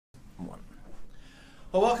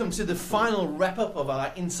Well, welcome to the final wrap-up of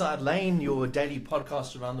our Inside Lane, your daily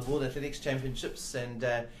podcast around the World Athletics Championships. And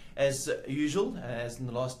as usual, as in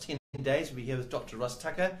the last 10 days, we're here with Dr.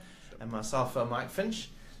 Tucker and myself, Mike Finch.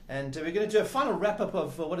 And we're going to do a final wrap-up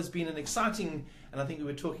of what has been an exciting, and I think we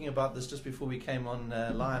were talking about this just before we came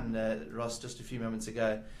online, Ross, just a few moments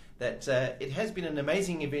ago, that it has been an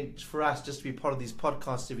amazing event for us just to be part of these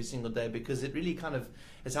podcasts every single day, because it really kind of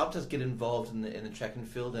has helped us get involved in the track and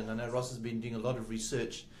field. And I know Ross has been doing a lot of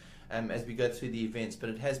research as we go through the events, but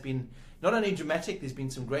it has been not only dramatic, there's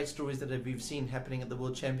been some great stories that we've seen happening at the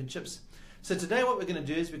World Championships. So today what we're going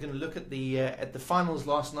to do is we're going to look at the finals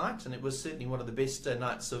last night, and it was certainly one of the best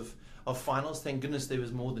nights of finals. Thank goodness there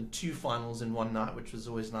was more than 2 finals in one night, which was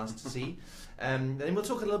always nice to see. And then we'll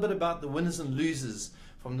talk a little bit about the winners and losers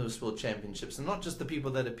from those World Championships, and not just the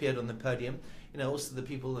people that appeared on the podium, also the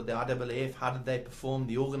people at the IAAF, how did they perform,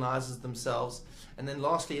 the organisers themselves, and then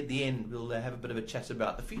lastly at the end we'll have a bit of a chat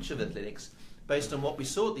about the future of athletics based on what we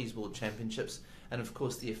saw at these World Championships, and of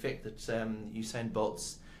course the effect that Usain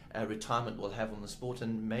Bolt's retirement will have on the sport.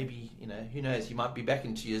 And maybe, who knows, he might be back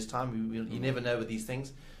in 2 years' time. You never know with these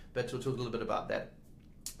things, but we'll talk a little bit about that.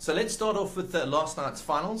 So let's start off with last night's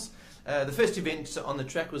finals. The first event on the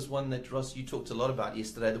track was one that, Ross, you talked a lot about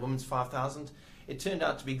yesterday, the women's 5,000. It turned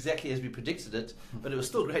out to be exactly as we predicted it, but it was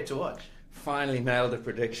still great to watch. Finally nailed a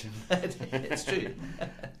prediction. It's true.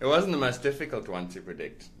 It wasn't the most difficult one to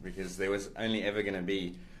predict, because there was only ever going to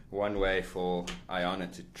be one way for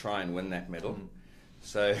Ayana to try and win that medal.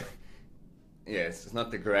 So, yes, it's not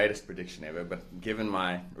the greatest prediction ever, but given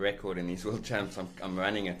my record in these World Champs, I'm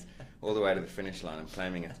running it all the way to the finish line. I'm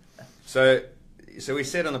claiming it. So we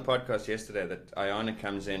said on the podcast yesterday that Ayana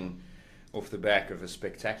comes in off the back of a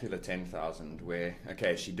spectacular 10,000 where,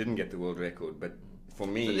 okay, she didn't get the world record, but for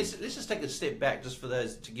me... So let's just take a step back just for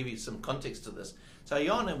those, to give you some context to this. So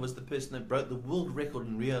Ayana was the person that broke the world record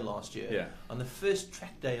in Rio last year on the first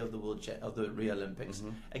track day of the Rio Olympics,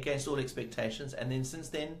 against all expectations, and then since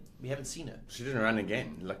then we haven't seen her. She didn't run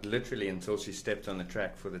again, like literally until she stepped on the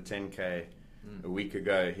track for the 10K a week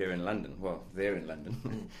ago here in London. Well, they're in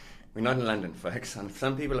London. We're not in London, folks.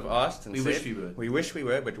 Some people have asked and said, wish we were. We wish we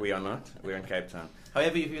were, but we are not. We're in Cape Town.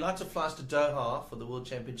 However, if you'd like to fly us to Doha for the World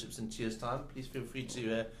Championships in 2 years' time, please feel free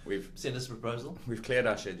to send us a proposal. We've cleared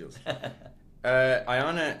our schedules.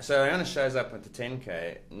 Ayana shows up at the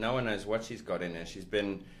 10K. No one knows what she's got in her. She's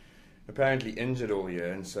been apparently injured all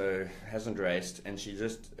year, and so hasn't raced, and she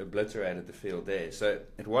just obliterated the field there. So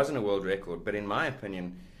it wasn't a world record, but in my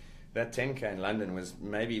opinion, that 10K in London was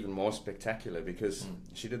maybe even more spectacular, because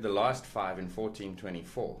she did the last 5 in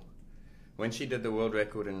 14:24. When she did the world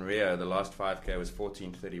record in Rio, the last 5K was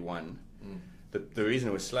 14:31. The reason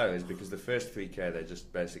it was slow is because the first 3K they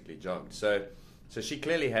just basically jogged. So she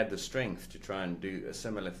clearly had the strength to try and do a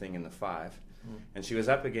similar thing in the 5. And she was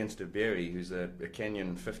up against Abiri, who's a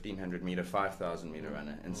Kenyan 1,500 meter, 5,000 meter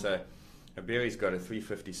runner. And so Abiri's got a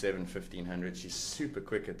 3:57 1,500. She's super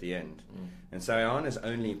quick at the end. And so Ayana's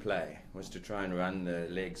only play was to try and run the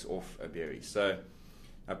legs off Abiri. So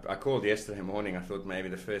I called yesterday morning. I thought maybe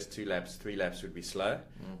the first 3 laps would be slow,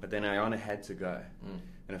 but then Ayana had to go.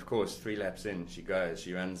 And of course, 3 laps in, she goes.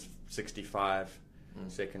 She runs 65,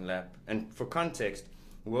 second lap. And for context,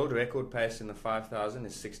 world record pace in the 5,000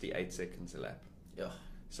 is 68 seconds a lap. Yeah.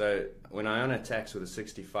 So when Ayana attacks with a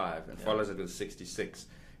 65 and follows it with 66,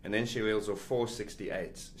 and then she reels off 4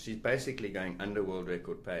 68s, she's basically going under world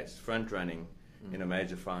record pace, front running in a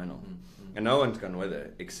major final. And no one's gone with her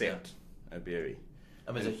except Abiri.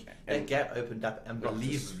 I mean, that gap opened up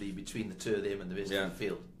unbelievably between the 2 of them and the rest of the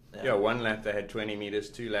field. Yeah, 1 lap they had 20 meters,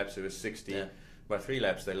 2 laps it was 60. Yeah. By 3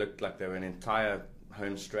 laps they looked like they were an entire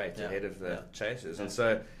home straight ahead of the chasers. And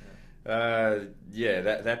so,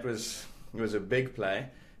 that was a big play.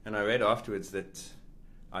 And I read afterwards that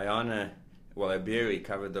Abiri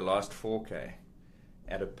covered the last 4K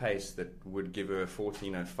at a pace that would give her a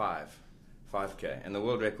 14:05 5K, and the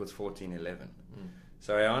world record's 14:11.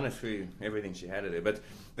 So Ayana threw everything she had at her. But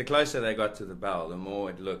the closer they got to the bell, the more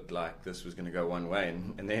it looked like this was going to go one way.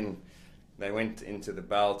 And then they went into the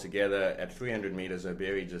bell together at 300 meters.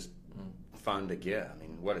 Abiri just found a gear. I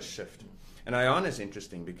mean, what a shift. And Ayana's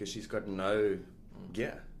interesting because she's got no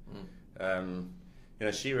gear.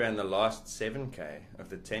 She ran the last 7K of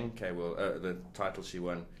the 10K, the title she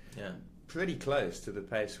won, pretty close to the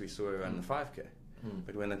pace we saw her run the 5K.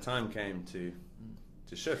 But when the time came to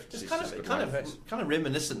shift. It's She's kind just of, got one pace. kind of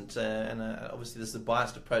reminiscent, and obviously this is a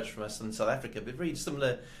biased approach from us in South Africa, but very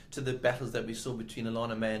similar to the battles that we saw between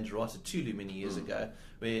Ilana May and Dorota Tulu many years ago,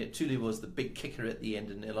 where Tulu was the big kicker at the end,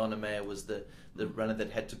 and Ilana May was the runner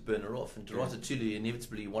that had to burn her off, and Dorota Tulu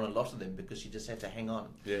inevitably won a lot of them because she just had to hang on.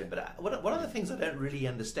 Yeah. But one of the things I don't really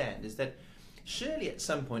understand is that surely at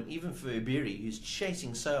some point, even for Iberi, who's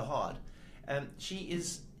chasing so hard,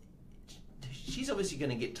 she's obviously going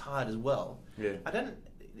to get tired as well. Yeah. I don't,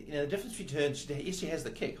 the difference between her, yes, she has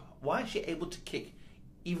the kick. Why is she able to kick,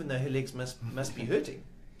 even though her legs must be hurting?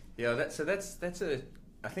 Yeah, that's a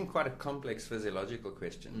I think quite a complex physiological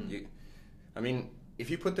question. If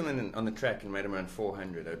you put them on the track and made them run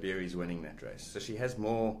 400, Iberi's winning that race. So she has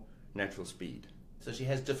more natural speed. So she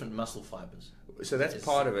has different muscle fibers. So that's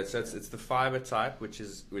part of it. So it's the fiber type, which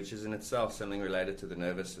is in itself something related to the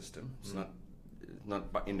nervous system. It's not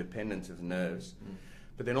independent of the nerves.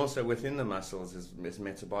 But then also within the muscles is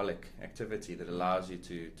metabolic activity that allows you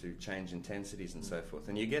to change intensities and so forth.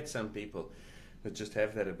 And you get some people that just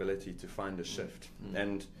have that ability to find a shift.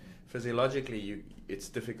 And physiologically, it's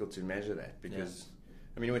difficult to measure that because,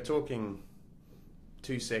 we're talking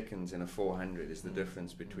 2 seconds in a 400 is the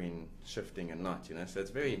difference between shifting and not. So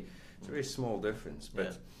it's a very small difference.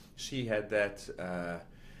 But she had that.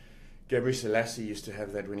 Gabriel Selassie used to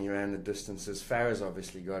have that when he ran the distances. Farah's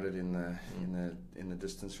obviously got it in the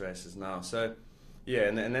distance races now. So,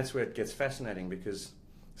 and that's where it gets fascinating because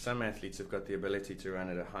some athletes have got the ability to run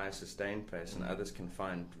at a higher sustained pace, and others can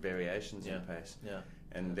find variations in pace. Yeah.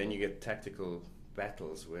 And then you get tactical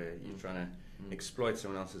battles where you're trying to exploit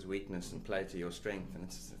someone else's weakness and play to your strength, and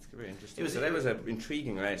it's very interesting. So that was an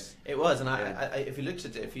intriguing race. It was, and I if you looked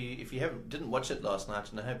at it, if you didn't watch it last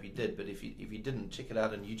night, and I hope you did, but if you didn't, check it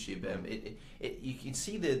out on YouTube. You can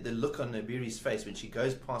see the look on Iberi's face when she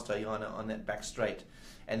goes past Ayana on that back straight,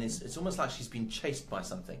 and it's almost like she's been chased by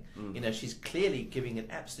something. She's clearly giving it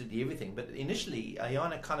absolutely everything, but initially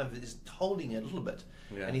Ayana kind of is holding it a little bit,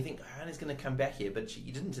 and you think Ayana's going to come back here, but she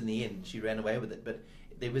didn't in the end. She ran away with it, but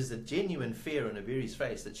there was a genuine fear on Iberi's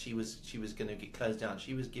face that she was going to get closed down.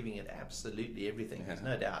 She was giving it absolutely everything. There's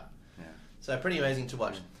no doubt. Yeah. So pretty amazing to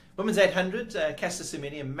watch. Women's 800, Caster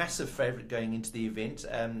Semenya, a massive favourite going into the event.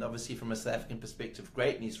 Obviously, from a South African perspective,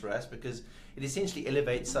 great news for us because it essentially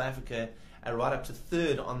elevates South Africa right up to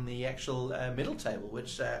third on the actual medal table,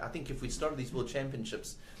 which I think if we started these World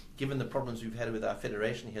Championships, given the problems we've had with our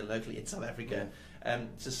federation here locally in South Africa,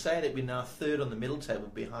 to say that we're now third on the medal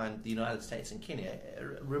table behind the United States and Kenya,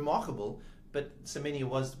 remarkable, but Semenya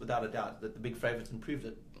was, without a doubt, that the big favourite and proved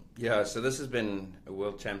it. Yeah, so this has been a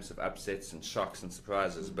World Champs of upsets and shocks and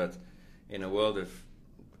surprises, but in a world of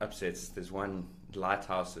upsets, there's one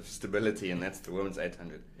lighthouse of stability, and that's the women's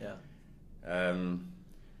 800. Yeah.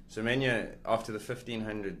 Semenya, after the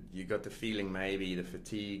 1500, you got the feeling maybe the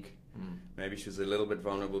fatigue, maybe she was a little bit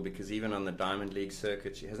vulnerable because even on the Diamond League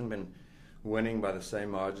circuit, she hasn't been winning by the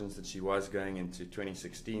same margins that she was going into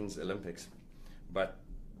 2016's Olympics. But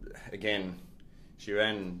again, she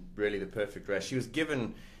ran really the perfect race. She was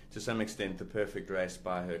given, to some extent, the perfect race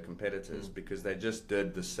by her competitors because they just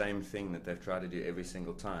did the same thing that they've tried to do every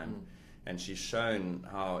single time. And she's shown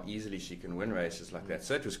how easily she can win races like that.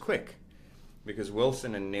 So it was quick because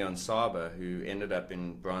Wilson and Neon Saba, who ended up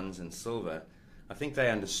in bronze and silver, I think they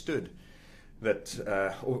understood that,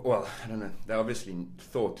 I don't know, they obviously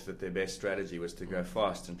thought that their best strategy was to go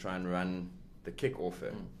fast and try and run the kick off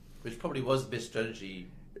her. Which probably was the best strategy.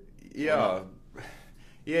 Yeah.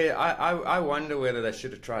 Yeah, I wonder whether they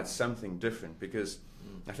should have tried something different because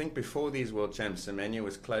I think before these World Champs, Semenya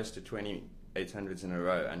was close to 2800s in a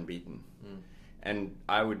row unbeaten. And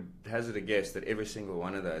I would hazard a guess that every single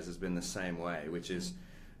one of those has been the same way, which is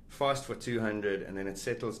fast for 200 and then it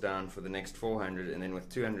settles down for the next 400, and then with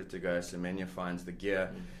 200 to go, Semenya finds the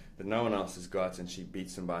gear that no one else has got and she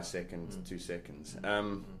beats them by a second, 2 seconds.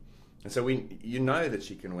 And so you know that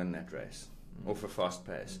she can win that race off a fast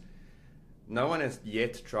pace. No one has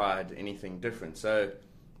yet tried anything different. So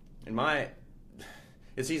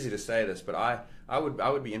it's easy to say this, but I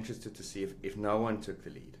would be interested to see if no one took the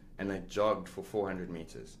lead and they jogged for 400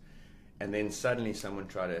 meters and then suddenly someone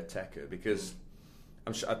tried to attack her, because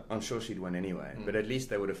I'm sure she'd win anyway, but at least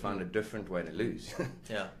they would have found a different way to lose.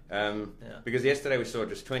 Because yesterday we saw it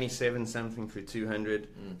was 27 something through 200,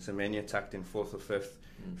 Semenya tucked in 4th or 5th,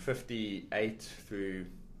 58 through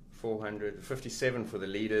 400, 57 for the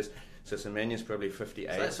leaders. So Semenya's probably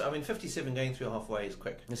 58. So 57 going through halfway is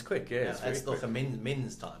quick. It's quick, yeah. It's like a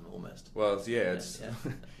men's time almost. Well, it's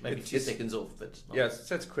maybe 2 seconds off, but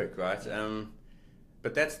that's quick, right?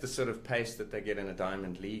 But that's the sort of pace that they get in a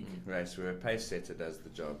Diamond League race where a pace setter does the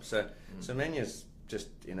job. So Semenya's just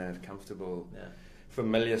in a comfortable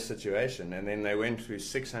familiar situation, and then they went through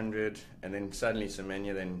 600, and then suddenly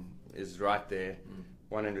Semenya then is right there,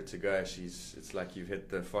 100 to go. It's like you've hit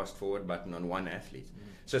the fast forward button on one athlete.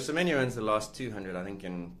 So Semenya runs the last 200, I think,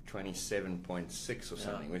 in 27.6 or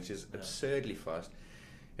something, which is absurdly fast.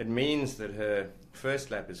 It means that her first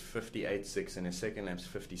lap is 58.6 and her second lap is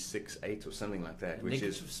 56.8 or something like that, which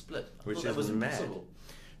is split. Which is mad. Impossible.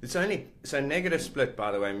 It's only so negative split,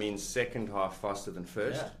 by the way, means second half faster than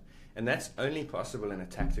first, and that's only possible in a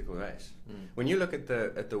tactical race. When you look at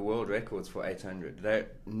the world records for 800, they're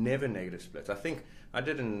never negative splits. I think I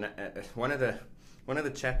did one of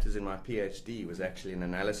the chapters in my PhD was actually an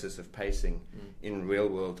analysis of pacing in real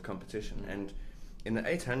world competition, and in the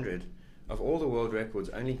 800. Of all the world records,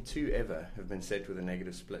 only 2 ever have been set with a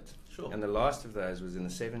negative split. Sure. And the last of those was in the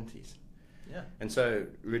 70s. Yeah. And so,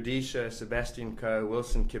 Rudisha, Sebastian Coe,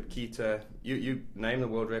 Wilson Kipketer, you name the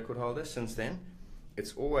world record holder since then,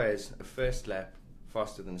 it's always a first lap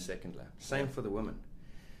faster than a second lap. Same for the women.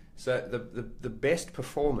 So, the best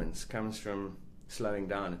performance comes from slowing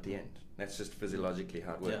down at the end. That's just physiologically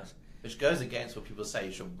how it works. Yeah. Which goes against what people say.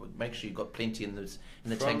 You should make sure you've got plenty in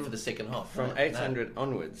the tank for the second half. From 800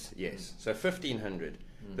 onwards, yes. So 1500,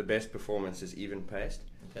 the best performance is even paced.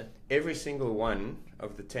 Okay. Every single one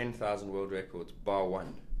of the 10,000 world records, bar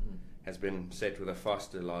one, has been set with a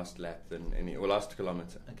faster last lap than or last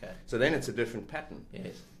kilometre. Okay. So then it's a different pattern.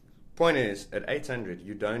 Yes. Point is, at 800,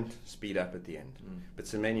 you don't speed up at the end, but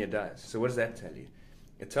Semenya does. So what does that tell you?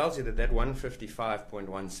 It tells you that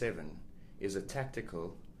 155.17 is a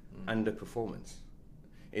tactical underperformance,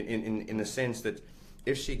 in the sense that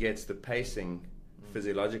if she gets the pacing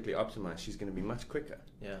physiologically optimized, she's going to be much quicker.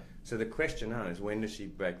 Yeah. So the question now is, when does she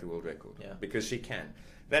break the world record? Yeah. Because she can.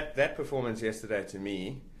 That performance yesterday to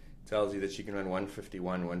me tells you that she can run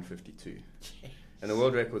 151, 152, and the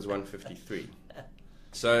world record's 153.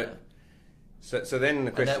 So then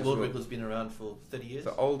the question. And that is, world record's been around for 30 years.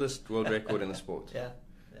 The oldest world record in the sport. Yeah.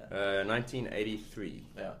 1983.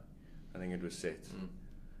 Yeah. I think it was set.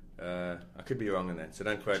 I could be wrong on that, so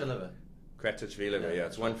don't quote. Kratić-Vilova,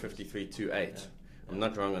 it's 153.28. I'm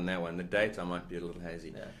not wrong on that one. The date I might be a little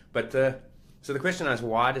hazy. Yeah. But so the question is,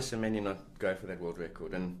 why does Semenya not go for that world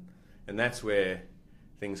record? And that's where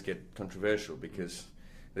things get controversial, because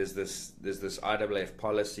there's this IAAF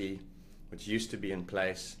policy which used to be in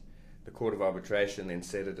place. The Court of Arbitration then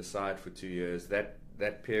set it aside for 2 years.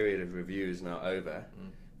 That period of review is now over,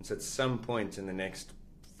 and so at some point in the next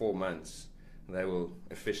 4 months, they will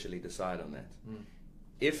officially decide on that.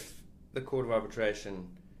 If the Court of Arbitration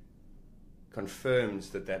confirms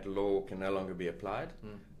that law can no longer be applied,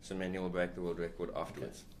 Semenya will break the world record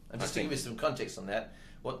afterwards. Okay. And just to give you some context on that,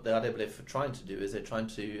 what the IAAF are trying to do is they're trying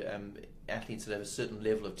to athletes that have a certain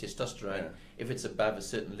level of testosterone, if it's above a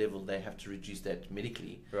certain level, they have to reduce that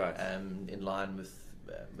medically, right? In line with.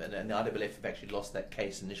 And the IAAF have actually lost that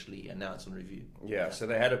case initially, and now it's on review. Yeah, so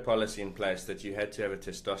they had a policy in place that you had to have a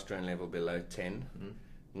testosterone level below 10.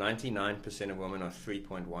 99% of women are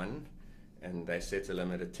 3.1, and they set a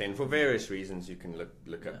limit at 10 for various reasons. You can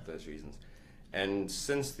look up those reasons. And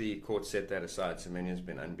since the court set that aside, Semenya's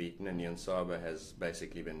been unbeaten, and Niyonsaba has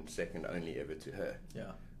basically been second only ever to her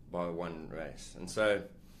by one race. And so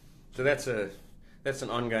that's an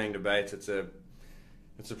ongoing debate. It's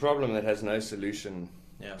a problem that has no solution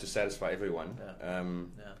to satisfy everyone.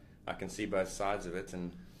 I can see both sides of it,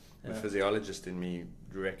 and the physiologist in me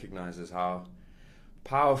recognizes how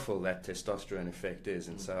powerful that testosterone effect is,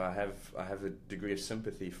 and so I have a degree of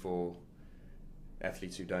sympathy for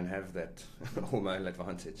athletes who don't have that hormonal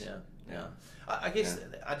advantage. I guess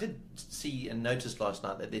I did see and notice last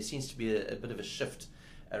night that there seems to be a bit of a shift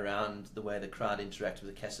around the way the crowd interacted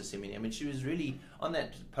with Caster Semenya. I mean, she was really on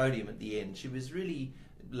that podium at the end. She was really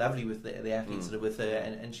lovely with the athletes that are with her,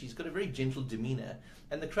 and she's got a very gentle demeanour.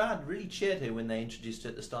 And the crowd really cheered her when they introduced her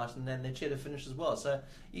at the start, and then they cheered her finish as well. So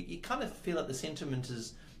you kind of feel like the sentiment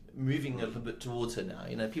is moving a little bit towards her now.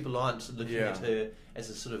 You know, people aren't looking at her as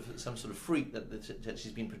some sort of freak that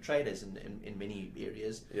she's been portrayed as in many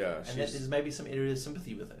areas. And that there's maybe some area of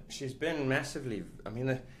sympathy with her. She's been massively. I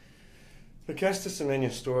mean, the Caster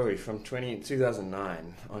Semenya story from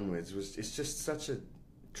 2009 onwards is just such a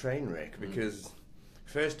train wreck, because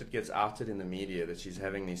first it gets outed in the media that she's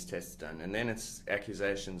having these tests done, and then it's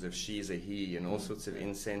accusations of she's a he and all sorts of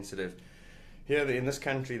insensitive. Here in this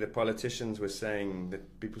country, the politicians were saying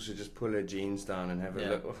that people should just pull her jeans down and have a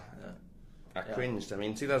look. I cringed. I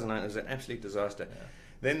mean, 2009 was an absolute disaster.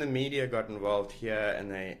 Then the media got involved here,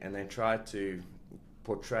 and they tried to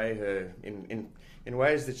portray her in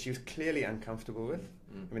ways that she was clearly uncomfortable with.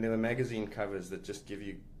 I mean, there were magazine covers that just give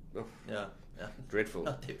you dreadful.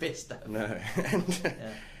 Not the best stuff. No.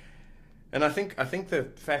 And I think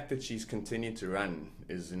the fact that she's continued to run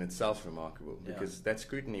is in itself remarkable, because that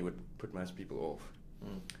scrutiny would put most people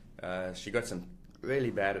off. She got some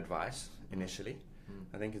really bad advice initially.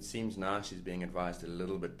 I think it seems now she's being advised a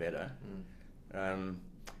little bit better.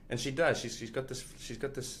 And she does. She's got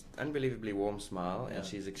this unbelievably warm smile, and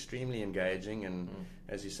she's extremely engaging. And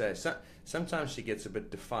as you say, sometimes she gets a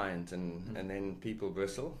bit defiant, and then people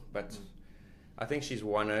bristle. But I think she's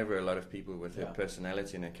won over a lot of people with her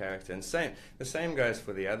personality and her character. And the same goes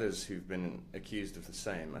for the others who've been accused of the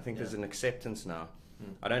same. I think there's an acceptance now.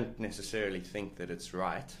 I don't necessarily think that it's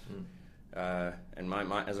right. And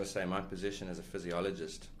as I say, my position as a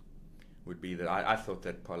physiologist would be that I thought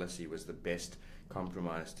that policy was the best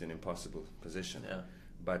compromise to an impossible position.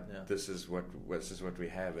 But this is what we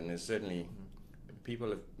have, and there's certainly people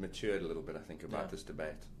have matured a little bit, I think, about this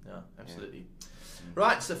debate. Yeah, absolutely.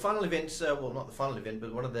 Right, so final event, well, not the final event,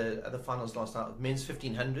 but one of the other finals last night, men's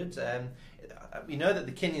 1500. We know that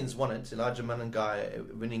the Kenyans won it, Elijah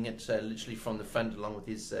Manangai winning it literally from the front along with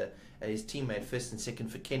his teammate, first and second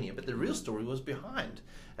for Kenya. But the real story was behind,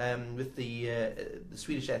 with the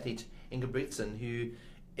Swedish athlete Ingebrigtsen, who,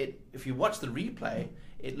 if you watch the replay,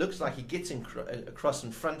 it looks like he gets across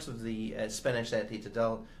in front of the Spanish athlete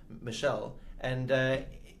Adele Michel, and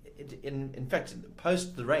in fact,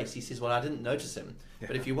 post the race, he says, well, I didn't notice him.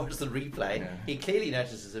 But if you watch the replay, he clearly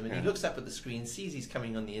notices him, and he looks up at the screen, sees he's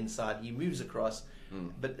coming on the inside, he moves across,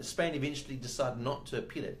 but Spain eventually decided not to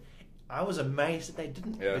appeal it. I was amazed that they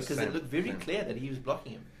didn't, because it looked very clear that he was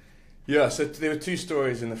blocking him. Yeah, so there were two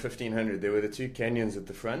stories in the 1500. There were the two Kenyans at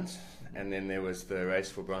the front, and then there was the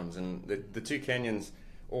race for bronze. And the two Kenyans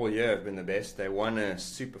all year have been the best. They won a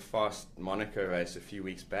super fast Monaco race a few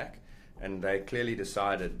weeks back, and they clearly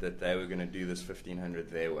decided that they were going to do this 1500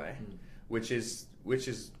 their way, which is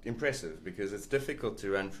impressive, because it's difficult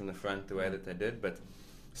to run from the front the way that they did. But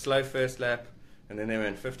slow first lap, and then they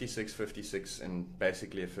ran 56, and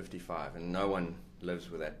basically a 55, and no one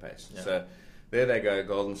lives with that pace. So there they go,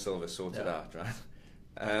 gold and silver sorted out,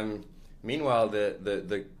 right? Meanwhile,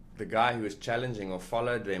 the guy who was challenging or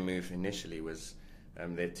followed their move initially was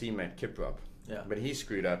their teammate Kiprop. But he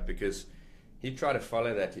screwed up, because he tried to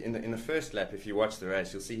follow that. In the first lap, if you watch the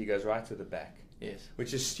race, you'll see he goes right to the back.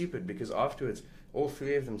 Which is stupid, because afterwards, all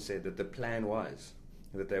three of them said that the plan was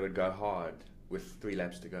that they would go hard with 3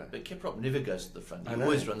 laps to go. But Kiprop never goes to the front. He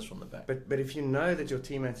always runs from the back. But if you know that your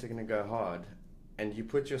teammates are going to go hard, and you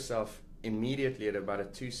put yourself immediately at about a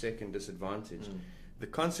 2-second disadvantage, the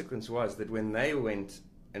consequence was that when they went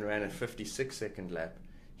and ran a 56-second lap,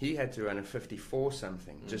 he had to run a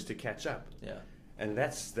 54-something just to catch up. And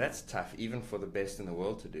that's tough, even for the best in the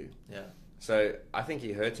world to do. So I think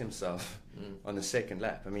he hurt himself on the second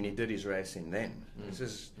lap. I mean, he did his racing then.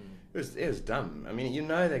 It was dumb. I mean, you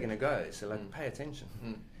know they're going to go, so pay attention.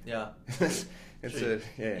 He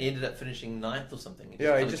ended up finishing 9th or something.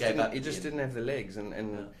 He just didn't have the legs,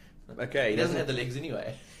 and okay, he doesn't have the legs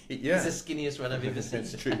anyway. He's the skinniest runner I've ever seen.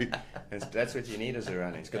 That's true. That's what you need as a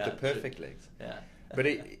runner. He's got the perfect legs. But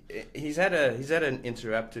he's had an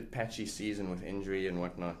interrupted, patchy season with injury and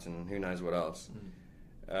whatnot, and who knows what else.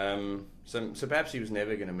 So perhaps he was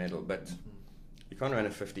never going to medal, but you can't run a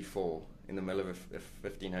 54 in the middle of a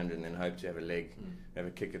 1500 and then hope to have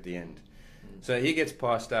a kick at the end. So he gets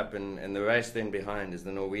passed up, and the race then behind is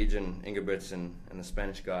the Norwegian Ingebrigtsen and the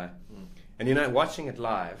Spanish guy. And watching it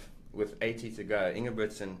live with 80 to go,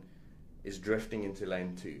 Ingebrigtsen is drifting into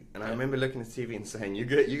lane 2. And I remember looking at TV and saying, you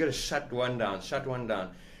got to shut one down.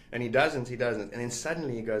 And he doesn't. And then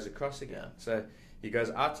suddenly he goes across again. So he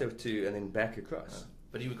goes out of 2 and then back across.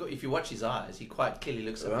 But if you watch his eyes, he quite clearly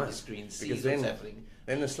looks up at the screen, sees what's happening.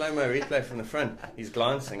 Then the slow-mo replay from the front, he's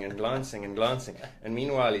glancing. And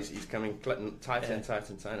meanwhile, he's coming tighter and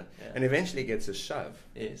tighter. And eventually gets a shove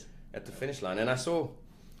at the finish line. And I saw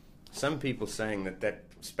some people saying that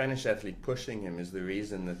Spanish athlete pushing him is the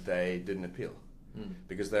reason that they didn't appeal.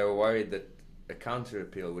 Because they were worried that a counter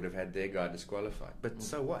appeal would have had their guy disqualified. But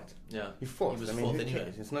so what? He fought. He was fourth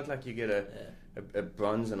anyway. It's not like you get a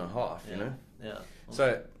bronze and a half, you know?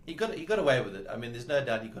 So he got away with it. I mean, there's no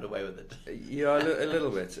doubt he got away with it. A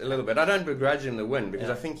little bit. I don't begrudge him the win, because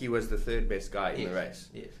I think he was the 3rd best guy in the race.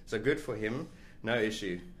 So good for him, no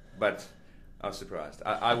issue. But I was surprised.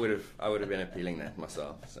 I would have been appealing that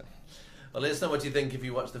myself. So. Well, let us know what you think if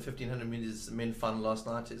you watched the 1500 meters men final last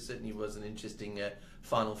night. It certainly was an interesting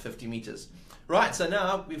final 50 meters. Right, so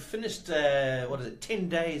now we've finished 10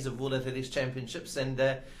 days of World Athletics Championships, and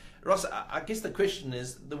Ross, I guess the question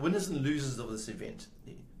is the winners and losers of this event.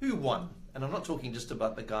 Who won? And I'm not talking just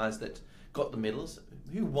about the guys that got the medals.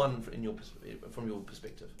 Who won from your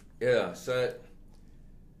perspective? Yeah, so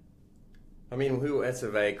I mean, that's a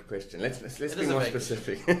vague question. Let's be more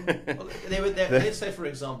specific. Well, let's say, for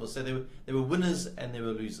example, so there were winners and there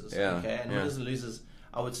were losers. Yeah, okay, and winners and losers.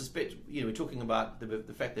 I would suspect, we're talking about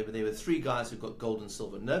the fact that there were 3 guys who got gold and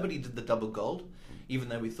silver. Nobody did the double gold, even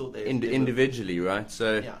though we thought they individually, right?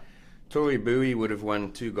 So yeah. Tori Bowie would have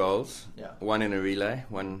won 2 golds, yeah. one in a relay,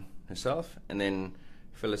 one herself, and then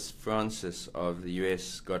Phyllis Francis of the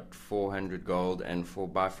US got 400 gold and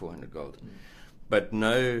 4x400 gold, but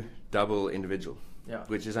no double individual, yeah.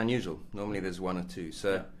 which is unusual. Normally there's 1 or 2.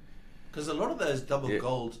 So because a lot of those double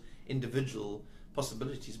gold individual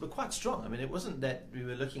possibilities were quite strong. I mean, it wasn't that we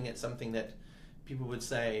were looking at something that people would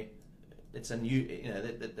say it's a new,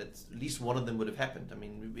 that at least one of them would have happened. I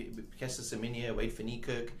mean, Caster Semenya, Wade van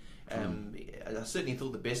Niekerk. I certainly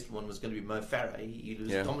thought the best one was going to be Mo Farah. He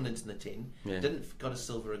was dominant in the 10. Got a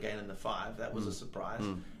silver again in the 5. That was a surprise.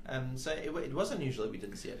 So it was unusual that we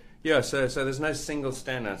didn't see it. Yeah. So there's no single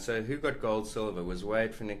standout. So who got gold, silver was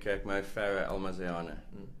Wade van Niekerk, Mo Farah, Almazayana.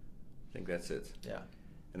 I think that's it. Yeah.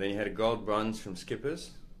 And then you had a gold bronze from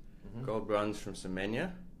Skippers, gold bronze from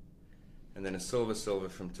Semenya, and then a silver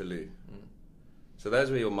from Toulouse. So those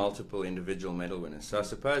were your multiple individual medal winners. So I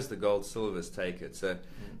suppose the gold silvers take it. So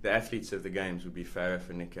the athletes of the games would be Farah,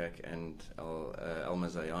 van Niekerk, and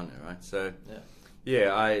Almazayana, right? So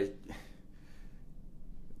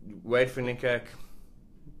Wade van Niekerk,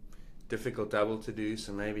 difficult double to do.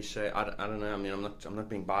 So maybe Shay. I don't know. I mean, I'm not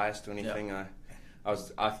being biased or anything. Yeah.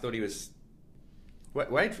 I thought he was.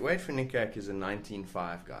 Wade van Niekerk is a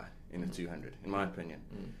 19.5 guy in a 200, in my opinion.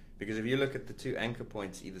 Because if you look at the 2 anchor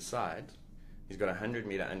points either side, he's got a 100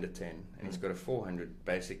 meter under 10, and he's got a 400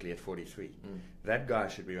 basically at 43. That guy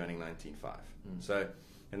should be running 19.5. So,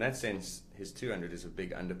 in that sense, his 200 is a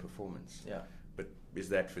big underperformance. Yeah. But is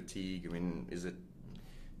that fatigue? I mean, is it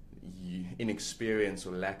inexperience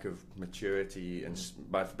or lack of maturity, and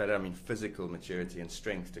by that I mean physical maturity and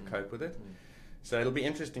strength to cope with it? So it'll be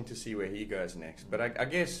interesting to see where he goes next. But I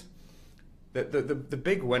guess the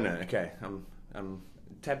big winner. Okay, I'm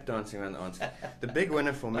tap dancing around the answer. The big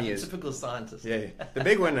winner for me is typical scientist. Yeah. The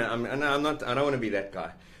big winner. I don't want to be that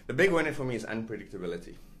guy. The big winner for me is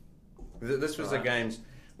unpredictability. This was the games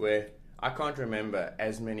where I can't remember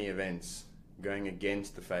as many events going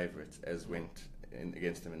against the favourites as went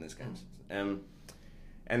against them in these games.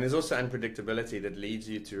 And there's also unpredictability that leads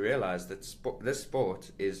you to realize that this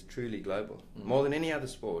sport is truly global. More than any other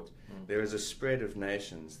sport, there is a spread of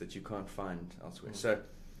nations that you can't find elsewhere. So,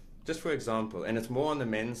 just for example, and it's more on the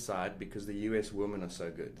men's side because the US women are so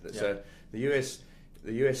good. So the US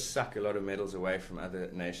suck a lot of medals away from other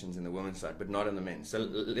nations in the women's side, but not in the men's. So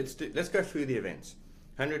let's go through the events.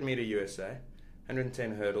 100 meter USA,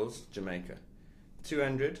 110 hurdles Jamaica,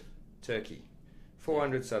 200 Turkey,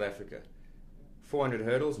 400 South Africa, 400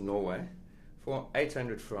 hurdles, Norway,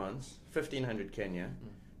 800 France, 1500 Kenya,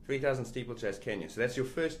 3000 steeplechase Kenya. So that's your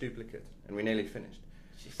first duplicate, and we nearly finished.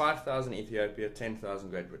 5,000 Ethiopia, 10,000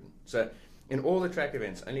 Great Britain. So in all the track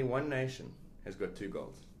events, only one nation has got 2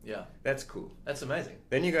 golds. Yeah. That's cool. That's amazing.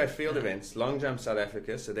 Then you go field events, long jump South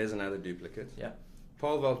Africa, so there's another duplicate. Yeah.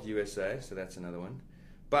 Pole vault USA, so that's another one.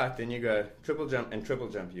 But then you go triple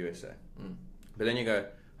jump USA. But then you go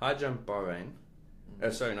high jump Bahrain.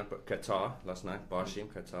 Qatar last night, Barshim,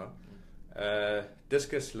 Qatar.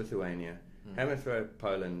 Discus Lithuania. Hammer throw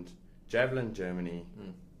Poland. Javelin Germany.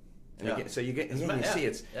 And it's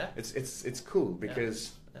cool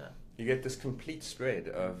because you get this complete spread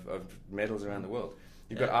of medals around the world.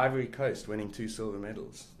 You've got Ivory Coast winning 2 silver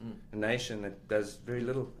medals, a nation that does very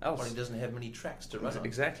little else. Probably doesn't have many tracks to run on.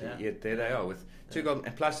 Exactly. Yet there they are with 2 gold,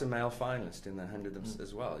 and plus a male finalist in the 100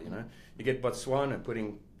 as well. You know, you get Botswana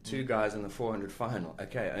putting 2 guys in the 400 final.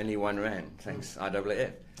 Okay, only 1 ran. Thanks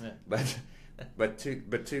IAAF. Yeah. But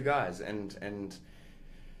two guys, and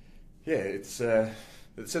yeah, it's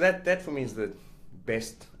so that for me is the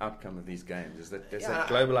best outcome of these games, is that there's that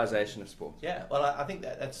globalization of sport. Yeah, well, I think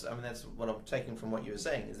that's what I'm taking from what you were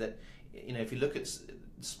saying, is that, you know, if you look at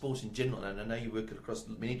sport in general, and I know you work across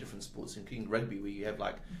many different sports, including rugby, where you have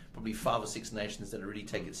like probably 5 or 6 nations that really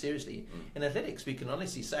take it seriously. In athletics, we can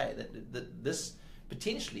honestly say that this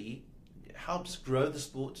potentially helps grow the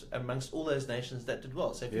sport amongst all those nations that did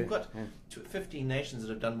well. So if you've got 15 nations that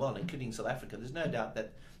have done well, including South Africa, there's no doubt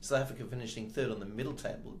that South Africa finishing 3rd on the middle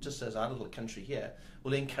table, just as our little country here,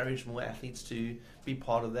 will encourage more athletes to be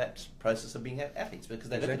part of that process of being athletes, because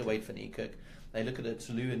they look at a Wade van Niekerk, they look at a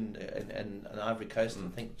Toulouse and Ivory Coast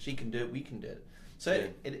and think, she can do it, we can do it. So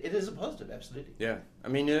it is a positive, absolutely. Yeah, I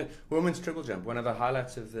mean, women's triple jump, one of the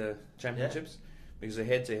highlights of the championships. Yeah. Because a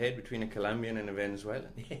head-to-head between a Colombian and a Venezuelan.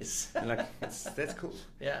 Yes. And that's cool.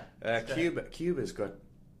 Yeah. Cuba's got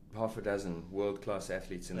half a dozen world-class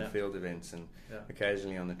athletes in the field events and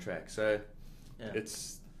occasionally on the track. So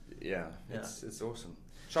it's awesome.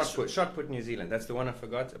 Shot put New Zealand. That's the one I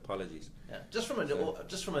forgot. Apologies. Yeah, just from a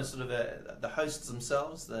sort of the hosts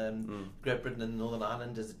themselves, Great Britain and Northern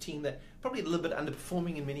Ireland as a team that probably a little bit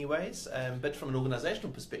underperforming in many ways, but from an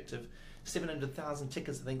organisational perspective, 700,000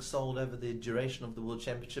 tickets I think sold over the duration of the World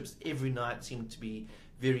Championships. Every night seemed to be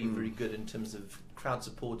very, very good in terms of crowd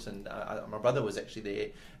support, and my brother was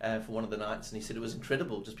actually there for one of the nights, and he said it was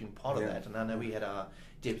incredible just being part of that. And I know we had our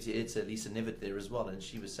deputy editor Lisa Nevitt there as well, and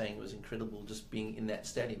she was saying it was incredible just being in that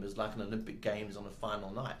stadium. It was like an Olympic Games on a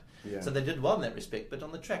final night. So they did well in that respect, but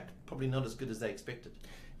on the track probably not as good as they expected.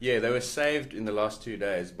 Yeah, they were saved in the last 2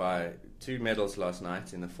 days by 2 medals last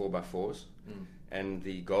night in the 4x4s and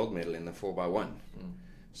the gold medal in the 4x1.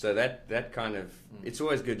 So that kind of, it's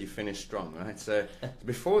always good you finish strong, right? So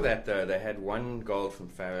before that, though, they had 1 gold from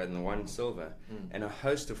Farah and 1 silver and a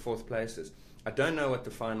host of 4th places. I don't know what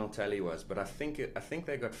the final tally was, but I think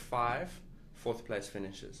they got 5 4th place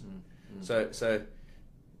finishes. So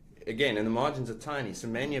again, and the margins are tiny.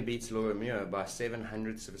 Semenya beats Laura Muir by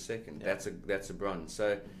 700ths of a second. That's a bronze.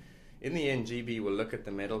 So in the end, GB will look at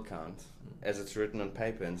the medal count as it's written on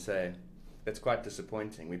paper and say, that's quite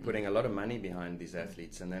disappointing. We're putting a lot of money behind these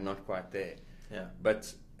athletes and they're not quite there.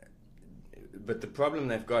 But the problem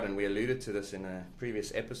they've got, and we alluded to this in a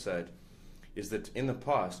previous episode, is that in the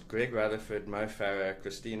past, Greg Rutherford, Mo Farah,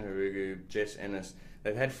 Christine Harugu, Jess Ennis,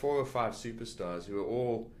 they've had 4 or 5 superstars who are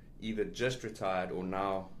all either just retired or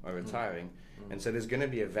now are retiring. And so there's going to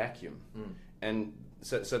be a vacuum. And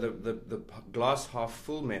so the glass half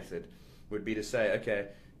full method would be to say, okay,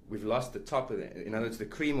 we've lost the top of it. In other words, the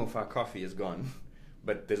cream of our coffee is gone,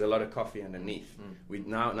 but there's a lot of coffee underneath.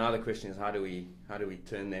 Now the question is, how do we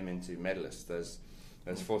turn them into medalists? Those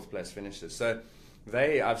 4th place finishers. So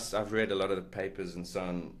I've read a lot of the papers and so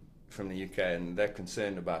on from the UK, and they're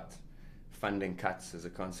concerned about funding cuts as a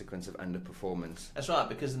consequence of underperformance. That's right,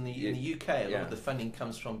 because in the UK, a lot of the funding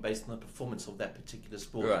comes from based on the performance of that particular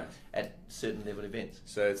sport at certain level events.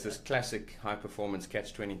 So it's this classic high performance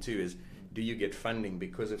catch-22 is, do you get funding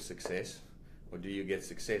because of success, or do you get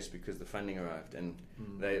success because the funding arrived? And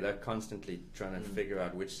they're constantly trying to figure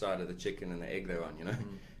out which side of the chicken and the egg they're on, you know.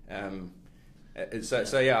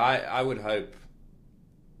 I would hope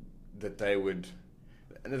that they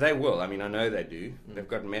will. I mean, I know they do. They've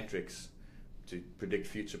got metrics to predict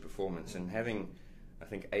future performance, and having, I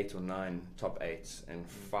think, 8 or 9 top 8s and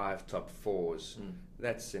 5 top 4s,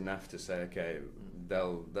 that's enough to say, okay,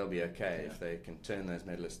 they'll be okay if they can turn those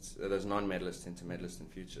non-medalists into medalists in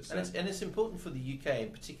future. So. And it's important for the UK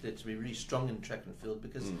in particular to be really strong in track and field,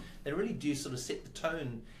 because they really do sort of set the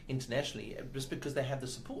tone internationally, just because they have the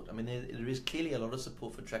support. I mean, there is clearly a lot of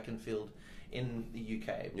support for track and field in the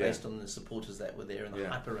UK based on the supporters that were there and the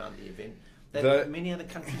hype around the event that many other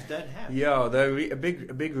countries don't have. Yeah, a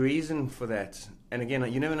big reason for that, and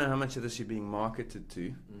again, you never know how much of this you're being marketed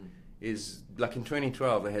to, is like in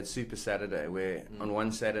 2012 they had Super Saturday, where on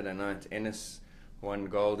one Saturday night Ennis won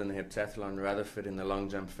gold in the heptathlon, Rutherford in the long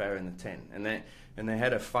jump, Farah in the 10, and they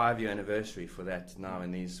had a 5-year anniversary for that now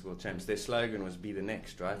in these World Champs. Their slogan was "Be the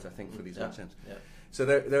Next," right? I think for these World Champs. So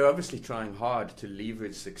they're obviously trying hard to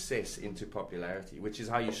leverage success into popularity, which is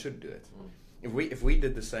how you should do it. If we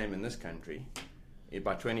did the same in this country,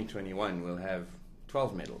 by 2021 we'll have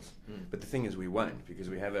 12 medals. But the thing is, we won't, because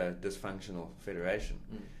we have a dysfunctional federation.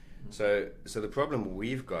 So the problem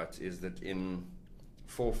we've got is that in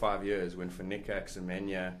 4 or 5 years, when Fanikak,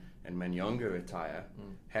 Semenya and Manyonga retire,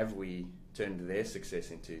 have we turned their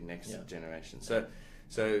success into next generation? So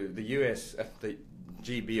the US, the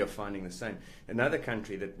GB are finding the same. Another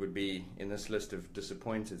country that would be in this list of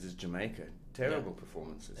disappointers is Jamaica. Terrible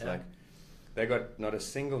performances. Like, they got not a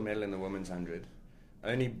single medal in the women's 100.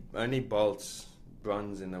 Only Bolt's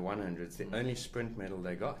bronze in the 100s. The only sprint medal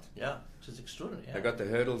they got. Yeah, which is extraordinary. They got the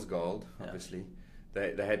hurdles gold, obviously.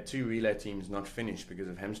 They had 2 relay teams not finish because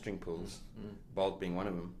of hamstring pulls, Bolt being one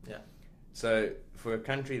of them. So for a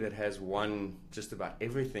country that has won just about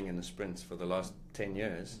everything in the sprints for the last 10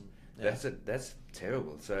 years, that's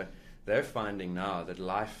terrible. So they're finding now that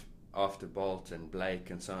life after Bolt and Blake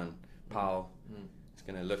and so on, Powell, it's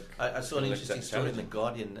going to look. I saw an interesting story in The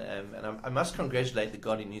Guardian, and I must congratulate The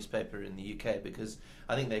Guardian newspaper in the UK, because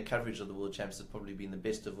I think their coverage of the World Champs has probably been the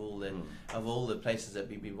best of all the places that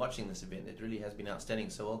we've been watching this event. It really has been outstanding.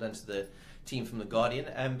 So well done to the team from The Guardian.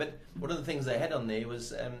 But one of the things they had on there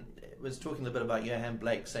was talking a little bit about Johan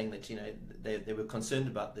Blake, saying that they were concerned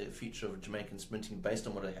about the future of Jamaican sprinting based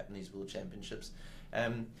on what had happened in these World Championships,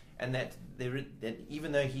 and that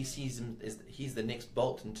even though he sees him as he's the next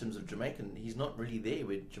Bolt in terms of Jamaican, he's not really there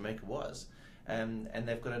where Jamaica was. and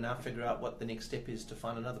they've got to now figure out what the next step is to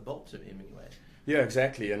find another Bolt in many ways. Yeah,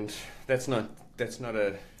 exactly, and that's not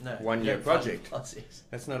a one-year project.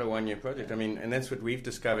 That's not a one-year project. I mean, and that's what we've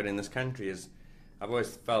discovered in this country is, I've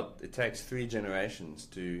always felt it takes 3 generations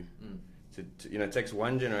to it takes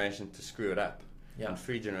 1 generation to screw it up, and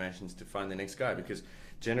 3 generations to find the next guy, because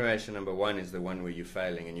generation number 1 is the one where you're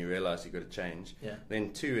failing and you realize you've got to change. Yeah.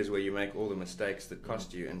 Then 2 is where you make all the mistakes that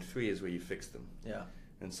cost you, and 3 is where you fix them. Yeah.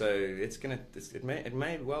 And so it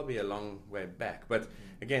may well be a long way back, but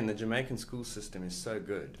again, the Jamaican school system is so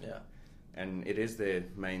good. Yeah. And it is their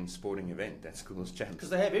main sporting event, that school's champs. Because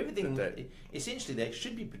they have everything. Essentially, they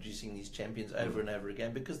should be producing these champions over and over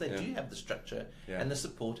again, because they do have the structure and the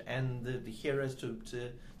support and the heroes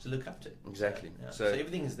to look up to. Exactly. So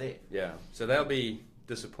everything is there. Yeah. So they'll be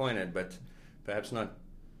disappointed, but perhaps not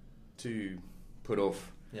too put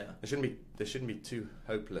off. Yeah. They shouldn't be too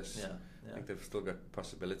hopeless. Yeah. I think they've still got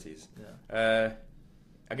possibilities. Yeah.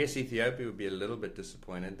 I guess Ethiopia would be a little bit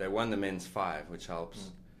disappointed. They won the men's 5, which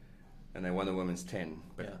helps. And they won the women's 10,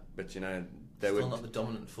 but they still not the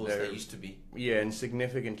dominant force they used to be. Yeah, and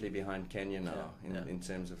significantly behind Kenya now in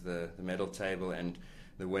terms of the medal table and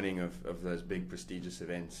the winning of those big prestigious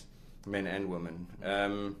events, men and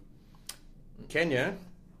women. Kenya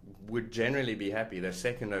would generally be happy. They're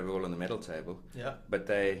second overall on the medal table. Yeah. But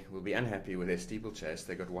they will be unhappy with their steeplechase.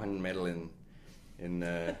 They got 1 medal in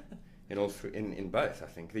both. I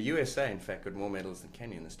think the USA, in fact, got more medals than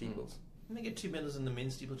Kenya in the steeples. Didn't they get 2 medals in the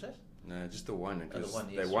men's steeplechase? No, just the one, because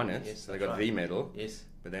they won it, yes, so they got the medal. Yes.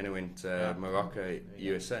 But then it went Morocco,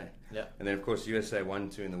 USA. Yeah. And then, of course, USA won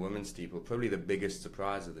 2 in the women's steeple, probably the biggest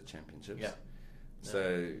surprise of the championships. Yeah.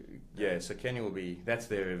 So Kenya will be, that's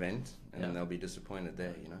their event, and they'll be disappointed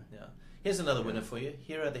there, Yeah. Here's another winner for you,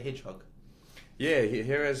 Hero the Hedgehog. Yeah,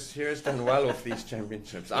 Hero's done well off these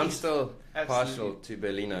championships. I'm still partial to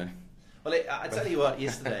Berlino. Well, I tell you what,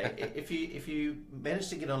 yesterday, if you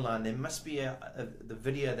managed to get online, there must be the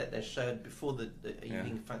video that they showed before the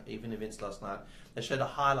evening events last night. They showed a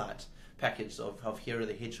highlight package of Hero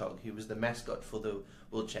the Hedgehog, who was the mascot for the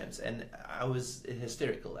World Champs, and I was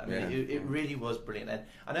hysterical. I mean, it really was brilliant. And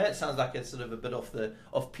I know it sounds like it's sort of a bit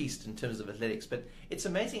off-piste in terms of athletics, but it's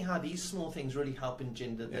amazing how these small things really help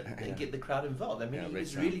engender and get the crowd involved. I mean,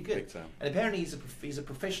 he's really good. And apparently he's a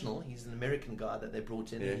professional. He's an American guy that they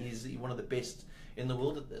brought in, and he's one of the best in the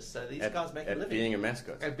world at this. So these guys make a living. Being a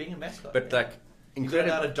mascot. At being a mascot. But like, you've got to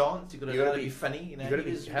know how to dance. You've got to know how to be funny. You've got to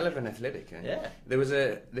be hell of an athletic. Eh? Yeah. There was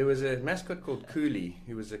a mascot called Cooley,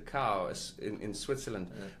 who was a cow in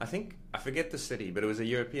Switzerland. Yeah. I forget the city, but it was a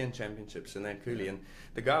European Championships, and they had Cooley, and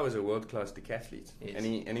the guy was a world-class decathlete,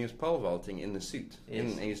 and he was pole vaulting in the suit.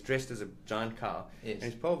 And he was dressed as a giant cow, and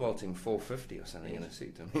he's pole vaulting 450 or something in a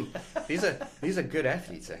suit. I mean, these are good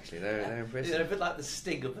athletes actually. They're impressive. They're a bit like the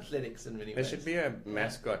Stig of athletics in many ways. There should be a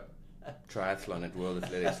mascot triathlon at World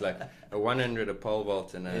Athletics, like a 100, a pole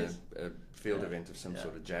vault, and a field event of some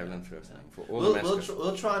sort of javelin throw or something. For all the mascots.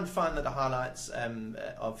 We'll try and find the highlights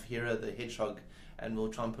of Hero the Hedgehog, and we'll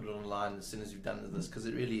try and put it online as soon as we've done this, because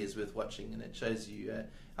it really is worth watching, and it shows you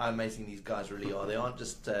how amazing these guys really are. They aren't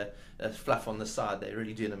just fluff on the side. They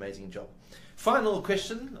really do an amazing job. Final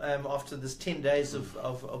question after this 10 days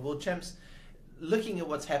of World Champs. Looking at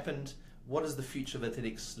what's happened, what does the future of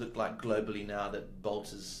athletics look like globally now that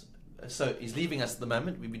Bolt is... So he's leaving us at the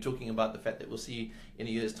moment. We've been talking about the fact that we'll see in a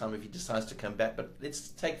year's time if he decides to come back. But let's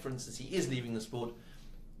take, for instance, he is leaving the sport.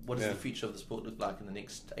 What does the future of the sport look like in the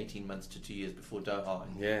next 18 months to 2 years before Doha?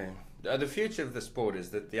 Yeah. The future of the sport is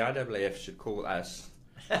that the IAAF should call us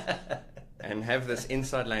and have this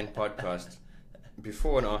Inside Lane podcast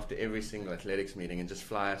before and after every single athletics meeting, and just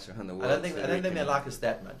fly us around the world. I don't think they like us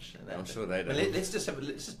that much. I'm sure they don't. Let's just look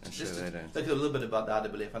a little bit about the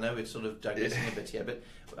IAAF. I know we're sort of digressing a bit here, but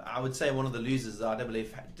I would say one of the losers, the IAAF,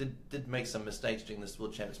 did make some mistakes during this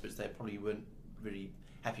World Championships they probably weren't really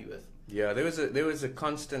happy with. Yeah, there was a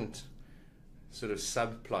constant sort of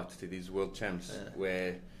subplot to these World Champs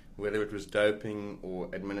where, whether it was doping or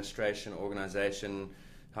administration, organisation,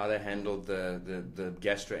 how they handled the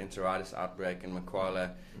gastroenteritis outbreak in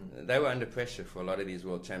Makwala. They were under pressure for a lot of these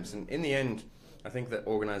World Champs. And in the end, I think the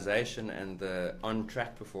organisation and the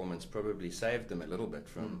on-track performance probably saved them a little bit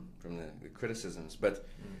from the criticisms. But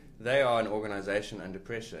they are an organisation under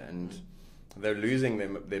pressure, and they're losing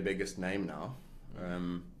their biggest name now,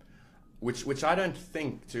 which I don't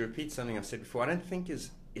think, to repeat something I've said before, I don't think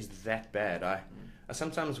is that bad. I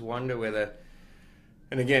sometimes wonder whether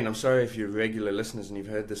And again, I'm sorry if you're regular listeners and you've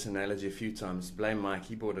heard this analogy a few times. Blame Mike,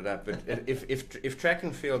 he brought it up. But if track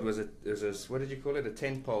and field was a what did you call it? A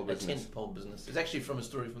tent-pole business. A tent-pole business. It's actually from a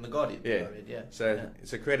story from The Guardian. Yeah. I read, yeah. So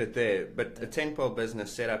it's a credit there. But a tent-pole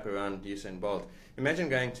business set up around Usain Bolt. Imagine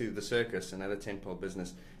going to the circus, another tent-pole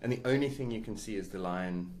business, and the only thing you can see is the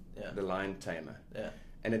lion tamer. Yeah.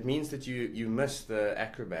 And it means that you miss the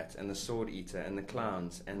acrobat and the sword eater and the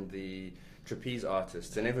clowns and the trapeze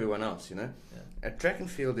artists and everyone else, you know. Yeah. Track and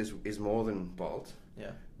field is more than Bolt.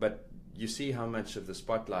 Yeah. But you see how much of the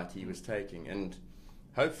spotlight he was taking, and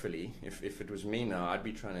hopefully, if it was me now, I'd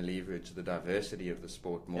be trying to leverage the diversity of the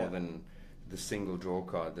sport more than the single draw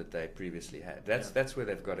card that they previously had. That's where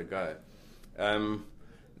they've got to go.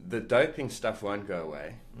 The doping stuff won't go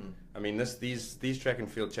away. I mean, these track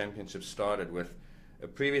and field championships started with a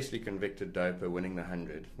previously convicted doper winning the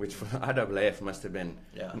 100, which for the IAAF must have been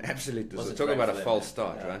an absolute disaster. Talk about a false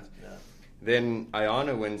start, right? Yeah. Then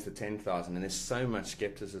Ayana wins the 10,000, and there's so much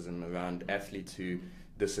skepticism around athletes who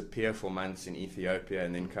disappear for months in Ethiopia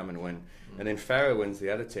and then come and win. And then Farah wins the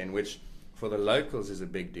other 10, which for the locals is a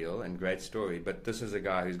big deal and great story. But this is a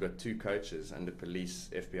guy who's got 2 coaches under police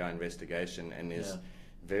FBI investigation and is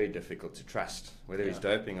very difficult to trust. Whether he's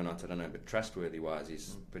doping or not, I don't know, but trustworthy-wise,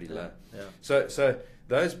 he's pretty low. Yeah. So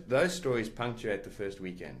those stories punctuate the first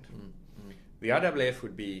weekend. The IAAF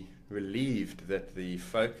would be relieved that the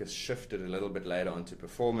focus shifted a little bit later onto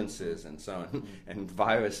performances and so on, and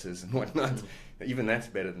viruses and whatnot. Even that's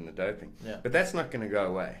better than the doping. Yeah. But that's not going to go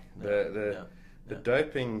away. The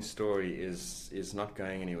doping story is not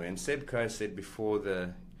going anywhere. And Seb Coe said before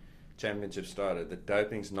the championship started that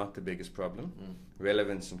doping's not the biggest problem.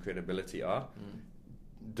 Relevance and credibility are.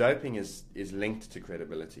 Doping is linked to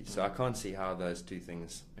credibility, so I can't see how those two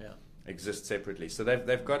things exist separately. So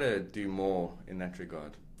they've got to do more in that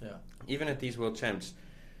regard. Even at these world champs,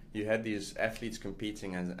 you had these athletes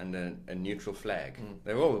competing under a neutral flag.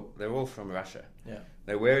 They're all from Russia.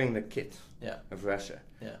 They're wearing the kit of Russia.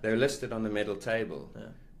 They're listed on the medal table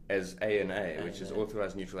as ANA, which is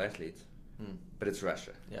authorized neutral athletes, but it's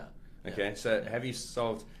Russia. Okay, so have you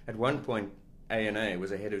solved? At one point, ANA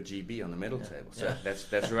was ahead of GB on the medal table, so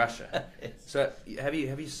that's Russia. So have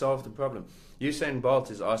you solved the problem? Usain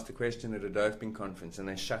Bolt is asked a question at a doping conference, and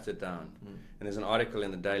they shut it down. And there's an article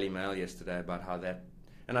in the Daily Mail yesterday about how that,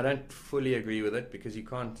 and I don't fully agree with it, because you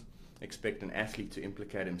can't expect an athlete to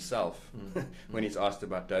implicate himself when he's asked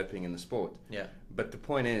about doping in the sport. But the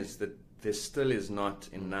point is that there still is not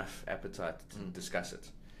enough appetite to discuss it.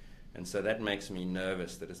 And so that makes me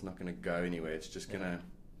nervous that it's not going to go anywhere. It's just going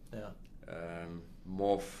to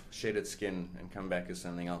morph, shed its skin, and come back as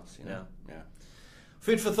something else. You know?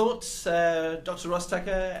 Food for thought, Dr. Ross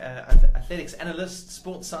Tucker, athletics analyst,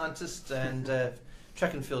 sports scientist, and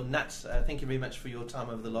track and field nut. Thank you very much for your time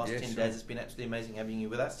over the last 10 days. It's been absolutely amazing having you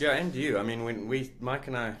with us. Yeah, and you. I mean, when Mike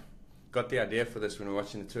and I got the idea for this when we were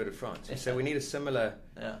watching the Tour de France. He said we need a similar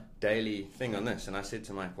daily thing on this, and I said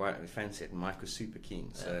to Mike, "Why fancy it?" And Mike was super keen.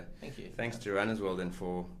 So thank you. Thanks to Runner's World and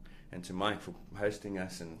to Mike for hosting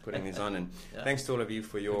us and putting these on, and thanks to all of you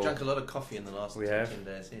for your. We've drunk a lot of coffee in the last 10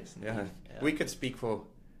 days. Yes, we could speak for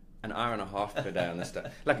an hour and a half per day on this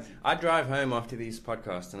stuff. Like, I drive home after these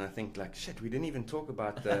podcasts and I think, like, shit, we didn't even talk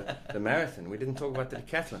about the marathon. We didn't talk about the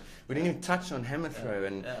decathlon. We didn't even touch on hammer throw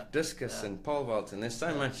and discus and pole vault, and there's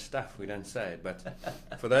so much stuff we don't say. But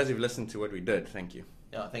for those who've listened to what we did, thank you.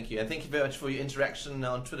 Yeah, thank you. And thank you very much for your interaction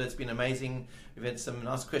on Twitter. It's been amazing. We've had some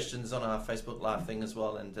nice questions on our Facebook Live thing as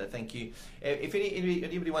well, and thank you. If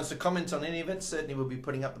anybody wants to comment on any of it, certainly we'll be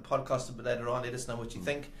putting up the podcast a bit later on. Let us know what you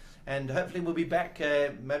think. And hopefully we'll be back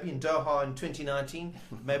maybe in Doha in 2019.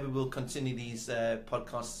 Maybe we'll continue these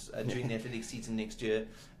podcasts during the athletics season next year.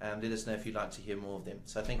 Let us know if you'd like to hear more of them.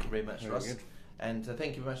 So thank you very much, Ross. Good. And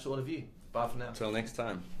thank you very much to all of you. Bye for now. Till next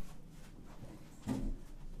time.